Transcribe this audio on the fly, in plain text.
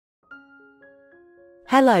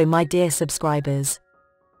Hello my dear subscribers.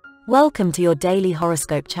 Welcome to your daily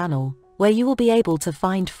horoscope channel, where you will be able to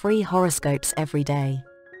find free horoscopes every day.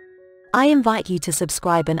 I invite you to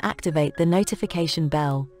subscribe and activate the notification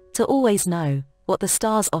bell to always know what the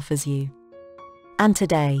stars offers you. And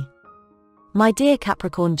today, my dear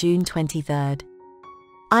Capricorn June 23rd,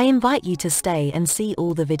 I invite you to stay and see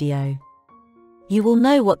all the video. You will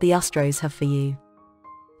know what the Astros have for you.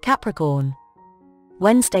 Capricorn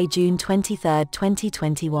Wednesday, June 23,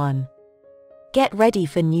 2021. Get ready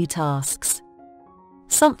for new tasks.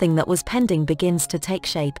 Something that was pending begins to take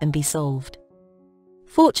shape and be solved.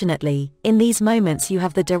 Fortunately, in these moments you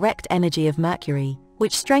have the direct energy of Mercury,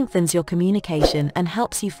 which strengthens your communication and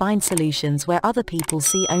helps you find solutions where other people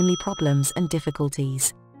see only problems and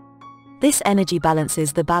difficulties. This energy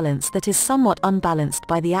balances the balance that is somewhat unbalanced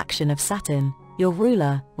by the action of Saturn, your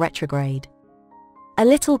ruler, retrograde. A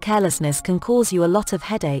little carelessness can cause you a lot of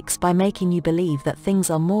headaches by making you believe that things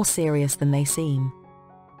are more serious than they seem.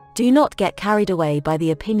 Do not get carried away by the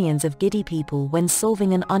opinions of giddy people when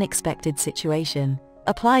solving an unexpected situation.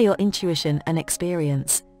 Apply your intuition and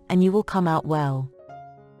experience, and you will come out well.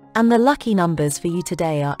 And the lucky numbers for you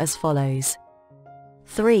today are as follows: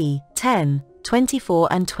 3, 10, 24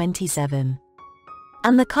 and 27.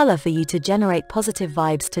 And the color for you to generate positive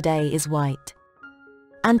vibes today is white.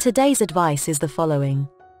 And today's advice is the following.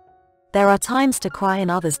 There are times to cry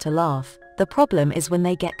and others to laugh. The problem is when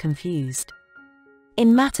they get confused.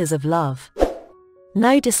 In matters of love,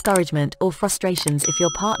 no discouragement or frustrations if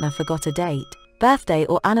your partner forgot a date, birthday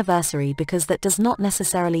or anniversary, because that does not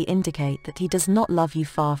necessarily indicate that he does not love you.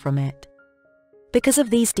 Far from it. Because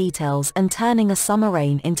of these details and turning a summer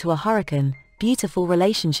rain into a hurricane, beautiful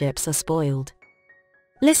relationships are spoiled.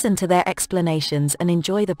 Listen to their explanations and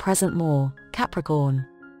enjoy the present more, Capricorn.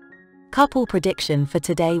 Couple prediction for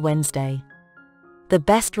today, Wednesday. The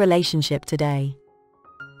best relationship today.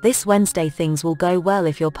 This Wednesday things will go well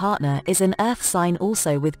if your partner is an earth sign,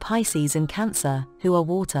 also with Pisces and Cancer, who are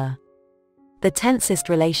water. The tensest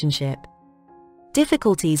relationship.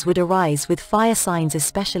 Difficulties would arise with fire signs,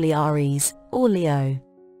 especially Aries or Leo.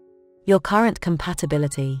 Your current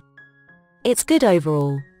compatibility. It's good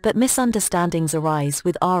overall, but misunderstandings arise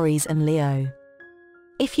with Aries and Leo.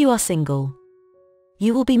 If you are single,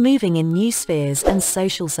 you will be moving in new spheres and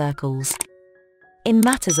social circles. In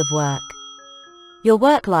matters of work, your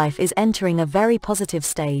work life is entering a very positive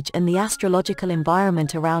stage and the astrological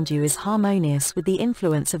environment around you is harmonious with the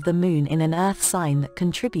influence of the moon in an earth sign that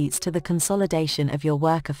contributes to the consolidation of your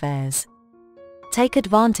work affairs. Take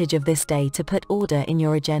advantage of this day to put order in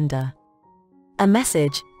your agenda. A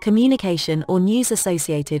message, communication or news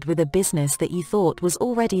associated with a business that you thought was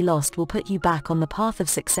already lost will put you back on the path of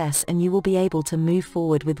success and you will be able to move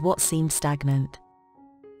forward with what seemed stagnant.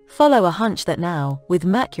 Follow a hunch that now, with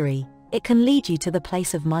Mercury, it can lead you to the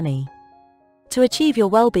place of money. To achieve your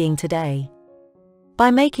well-being today, by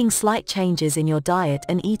making slight changes in your diet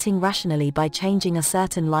and eating rationally, by changing a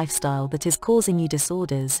certain lifestyle that is causing you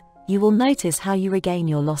disorders, you will notice how you regain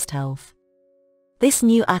your lost health. This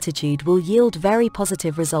new attitude will yield very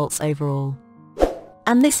positive results overall.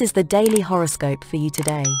 And this is the daily horoscope for you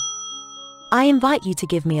today. I invite you to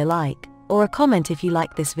give me a like or a comment if you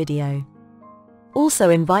like this video.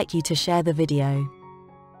 Also invite you to share the video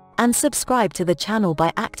and subscribe to the channel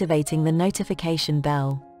by activating the notification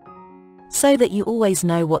bell so that you always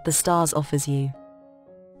know what the stars offers you.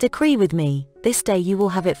 Decree with me, this day you will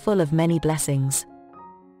have it full of many blessings,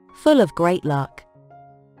 full of great luck,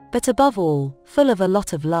 but above all, full of a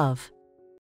lot of love.